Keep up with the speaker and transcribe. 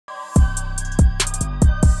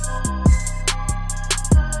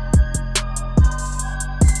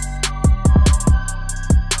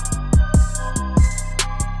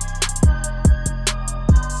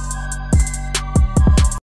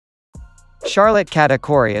Charlotte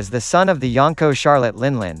Katakuri is the son of the Yonko Charlotte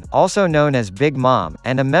Linlin, also known as Big Mom,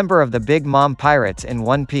 and a member of the Big Mom Pirates in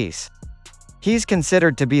One Piece. He's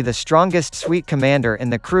considered to be the strongest sweet commander in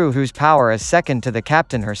the crew, whose power is second to the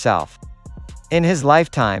captain herself. In his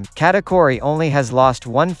lifetime, Katakuri only has lost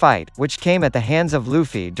one fight, which came at the hands of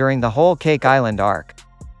Loofy during the whole Cake Island arc.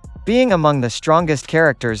 Being among the strongest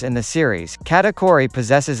characters in the series, Katakuri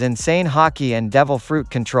possesses insane Haki and Devil Fruit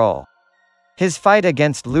control. His fight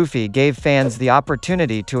against Loofy gave fans the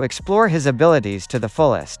opportunity to explore his abilities to the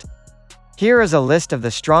fullest. Here is a list of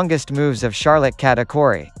the strongest moves of Charlotte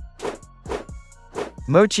Katakuri.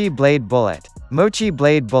 Mochi Blade Bullet. Mochi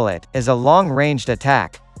Blade Bullet is a long-ranged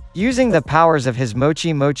attack. Using the powers of his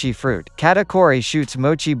Mochi Fruit, Katakuri shoots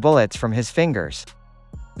mochi bullets from his fingers.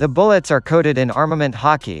 The bullets are coated in armament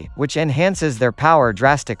Haki, which enhances their power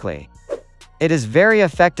drastically. It is very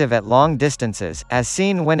effective at long distances, as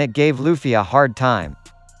seen when it gave Loofy a hard time.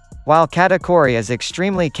 While Katakuri is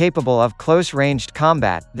extremely capable of close-ranged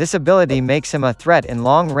combat, this ability makes him a threat in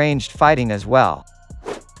long-ranged fighting as well.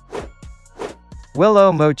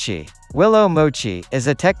 Willow Mochi. Willow Mochi is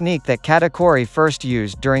a technique that Katakuri first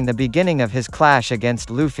used during the beginning of his clash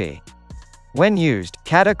against Loofy. When used,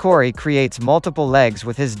 Katakuri creates multiple legs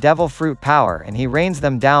with his Devil Fruit power, and he rains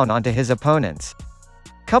them down onto his opponents.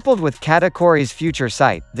 Coupled with Katakuri's future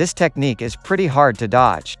sight, this technique is pretty hard to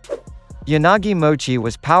dodge. Yanagi Mochi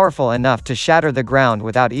was powerful enough to shatter the ground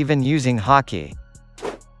without even using Haki.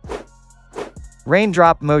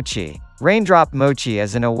 Raindrop Mochi. Raindrop Mochi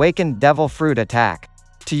is an awakened Devil Fruit attack.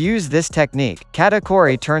 To use this technique,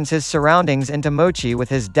 Katakuri turns his surroundings into mochi with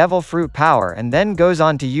his Devil Fruit power and then goes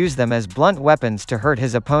on to use them as blunt weapons to hurt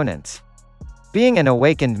his opponents. Being an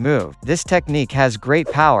awakened move, this technique has great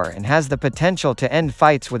power and has the potential to end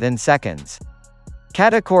fights within seconds.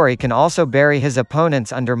 Katakuri can also bury his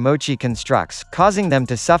opponents under mochi constructs, causing them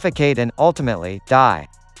to suffocate and, ultimately, die.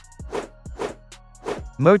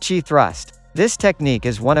 Mochi Thrust. This technique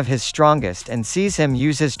is one of his strongest and sees him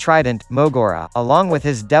use his trident, Mogora, along with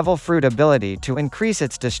his Devil Fruit ability to increase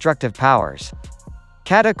its destructive powers.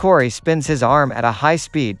 Katakuri spins his arm at a high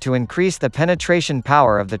speed to increase the penetration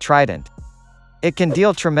power of the trident. It can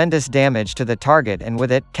deal tremendous damage to the target, and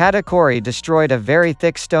with it, Katakuri destroyed a very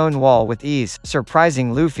thick stone wall with ease,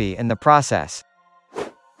 surprising Loofy in the process.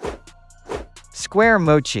 Square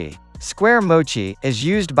Mochi. Square Mochi is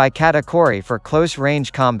used by Katakuri for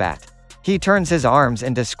close-range combat. He turns his arms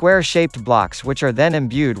into square-shaped blocks which are then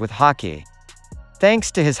imbued with Haki. Thanks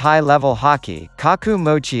to his high-level Haki, Kaku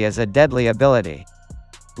Mochi is a deadly ability.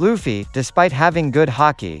 Loofy, despite having good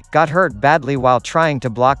Haki, got hurt badly while trying to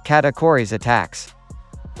block Katakuri's attacks.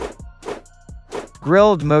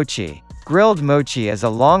 Grilled Mochi. Grilled Mochi is a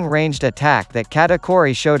long-ranged attack that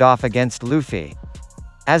Katakuri showed off against Loofy.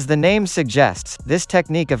 As the name suggests, this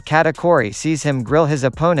technique of Katakuri sees him grill his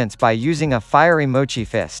opponents by using a fiery mochi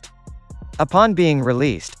fist. Upon being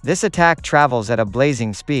released, this attack travels at a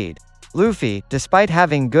blazing speed. Loofy, despite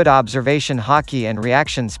having good observation Haki and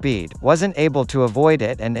reaction speed, wasn't able to avoid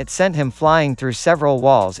it, and it sent him flying through several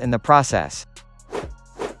walls in the process.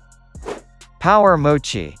 Power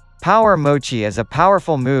Mochi. Power Mochi is a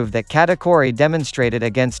powerful move that Katakuri demonstrated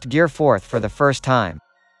against Gear 4th for the first time.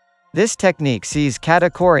 This technique sees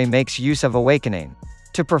Katakuri makes use of awakening.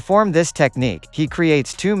 To perform this technique, he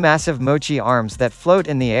creates two massive mochi arms that float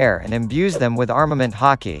in the air and imbues them with armament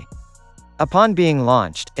Haki. Upon being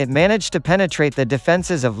launched, it managed to penetrate the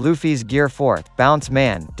defenses of Luffy's Gear 4th, Bounce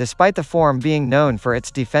Man, despite the form being known for its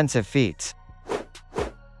defensive feats.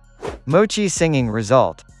 Mochi Singing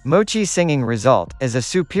Result. Mochi Singing Result is a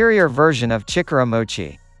superior version of Chikara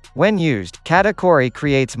Mochi. When used, Katakuri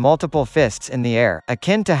creates multiple fists in the air,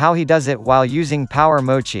 akin to how he does it while using Power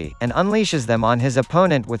Mochi, and unleashes them on his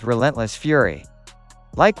opponent with relentless fury.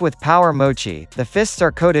 Like with Power Mochi, the fists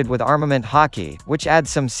are coated with armament Haki, which adds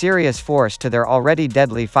some serious force to their already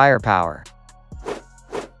deadly firepower.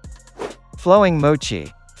 Flowing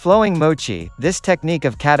Mochi. Flowing Mochi, this technique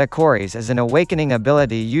of Katakuri's is an awakening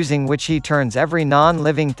ability using which he turns every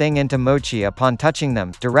non-living thing into mochi upon touching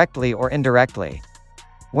them, directly or indirectly.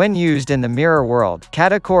 When used in the mirror world,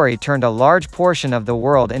 Katakuri turned a large portion of the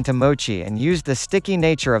world into mochi and used the sticky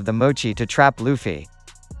nature of the mochi to trap Loofy.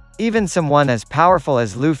 Even someone as powerful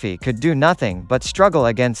as Loofy could do nothing but struggle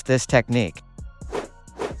against this technique.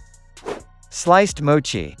 Sliced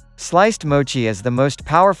Mochi. Sliced Mochi is the most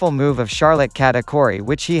powerful move of Charlotte Katakuri,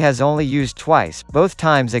 which he has only used twice, both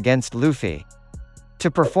times against Loofy.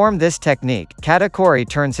 To perform this technique, Katakuri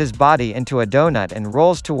turns his body into a donut and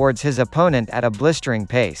rolls towards his opponent at a blistering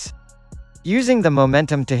pace. Using the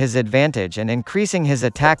momentum to his advantage and increasing his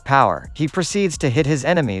attack power, he proceeds to hit his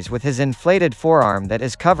enemies with his inflated forearm that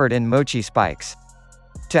is covered in mochi spikes.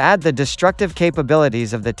 To add the destructive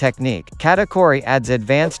capabilities of the technique, Katakuri adds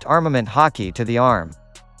advanced armament haki to the arm.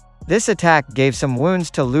 This attack gave some wounds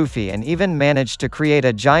to Loofy and even managed to create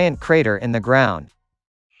a giant crater in the ground.